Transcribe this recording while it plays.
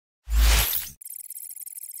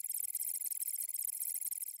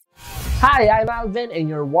Hi, I'm Alvin and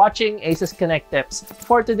you're watching ASUS Connect Tips.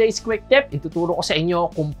 For today's quick tip, ituturo ko sa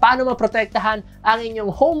inyo kung paano maprotektahan ang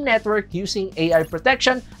inyong home network using AI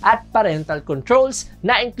protection at parental controls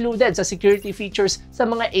na included sa security features sa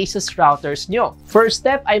mga ASUS routers nyo. First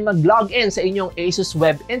step ay mag-login sa inyong ASUS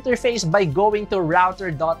web interface by going to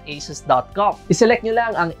router.asus.com. I-select nyo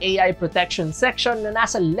lang ang AI protection section na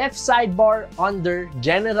nasa left sidebar under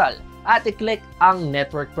General at i-click ang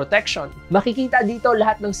Network Protection. Makikita dito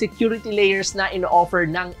lahat ng security layers na ino-offer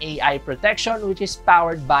ng AI Protection which is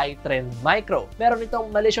powered by Trend Micro. Meron itong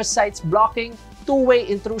malicious sites blocking, two-way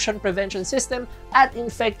intrusion prevention system, at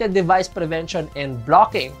infected device prevention and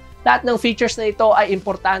blocking. Lahat ng features na ito ay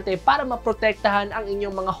importante para maprotektahan ang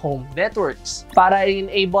inyong mga home networks. Para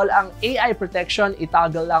i-enable ang AI protection,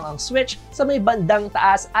 itoggle lang ang switch sa may bandang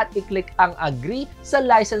taas at i-click ang agree sa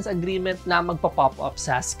license agreement na magpa-pop up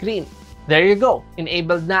sa screen. There you go!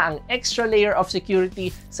 Enabled na ang extra layer of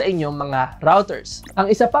security sa inyong mga routers.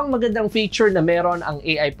 Ang isa pang magandang feature na meron ang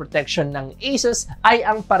AI protection ng ASUS ay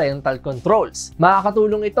ang parental controls.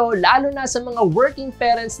 Makakatulong ito lalo na sa mga working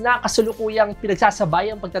parents na kasulukuyang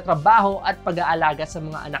pinagsasabay ang pagtatrabaho at pag-aalaga sa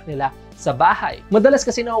mga anak nila sa bahay. Madalas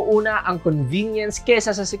kasi nauuna ang convenience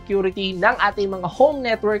kesa sa security ng ating mga home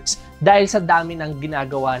networks dahil sa dami ng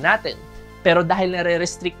ginagawa natin. Pero dahil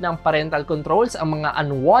nare-restrict ng parental controls ang mga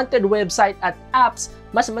unwanted website at apps,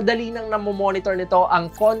 mas madali nang namomonitor nito ang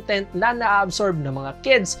content na na-absorb ng mga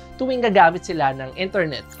kids tuwing gagamit sila ng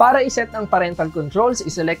internet. Para iset ang parental controls,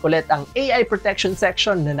 iselect ulit ang AI protection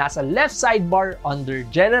section na nasa left sidebar under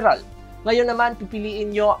General. Ngayon naman,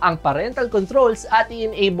 pipiliin nyo ang parental controls at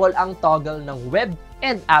i-enable ang toggle ng web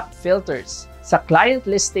and app filters. Sa client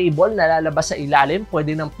list table na lalabas sa ilalim,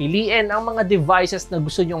 pwede nang piliin ang mga devices na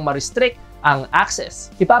gusto nyong ma-restrict ang access.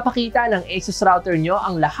 Ipapakita ng ASUS router nyo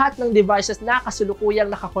ang lahat ng devices na kasulukuyang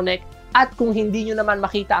nakakonect, at kung hindi nyo naman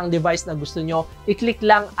makita ang device na gusto nyo, i-click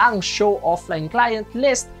lang ang Show Offline Client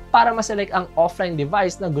List para maselect ang offline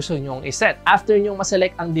device na gusto nyong iset. After nyong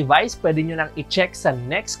maselect ang device, pwede nyo nang i-check sa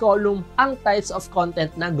next column ang types of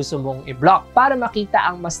content na gusto mong i-block. Para makita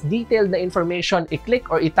ang mas detailed na information,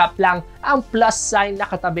 i-click or i-tap lang ang plus sign na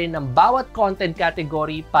katabi ng bawat content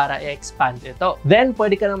category para i-expand ito. Then,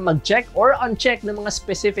 pwede ka nang mag-check or uncheck ng mga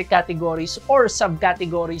specific categories or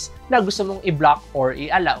subcategories na gusto mong i-block or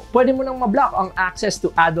i-allow. Pwede mo nang ma-block ang access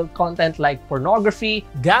to adult content like pornography,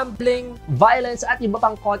 gambling, violence, at iba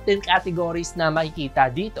pang content categories na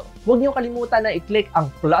makikita dito. Huwag niyo kalimutan na i-click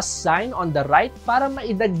ang plus sign on the right para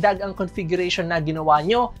maidagdag ang configuration na ginawa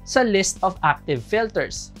nyo sa list of active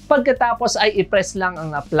filters. Pagkatapos ay i-press lang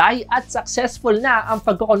ang apply at successful na ang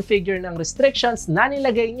pagko-configure ng restrictions na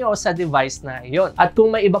nilagay nyo sa device na iyon. At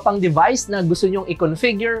kung may iba pang device na gusto nyong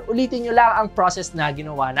i-configure, ulitin nyo lang ang process na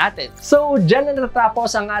ginawa natin. So, dyan na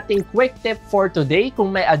natapos ang ating quick tip for today.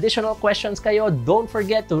 Kung may additional questions kayo, don't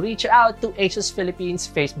forget to reach out to ASUS Philippines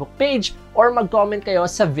Facebook page or mag-comment kayo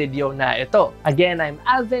sa video na ito. Again, I'm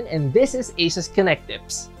Alvin and this is ASUS Connect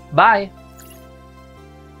Tips. Bye!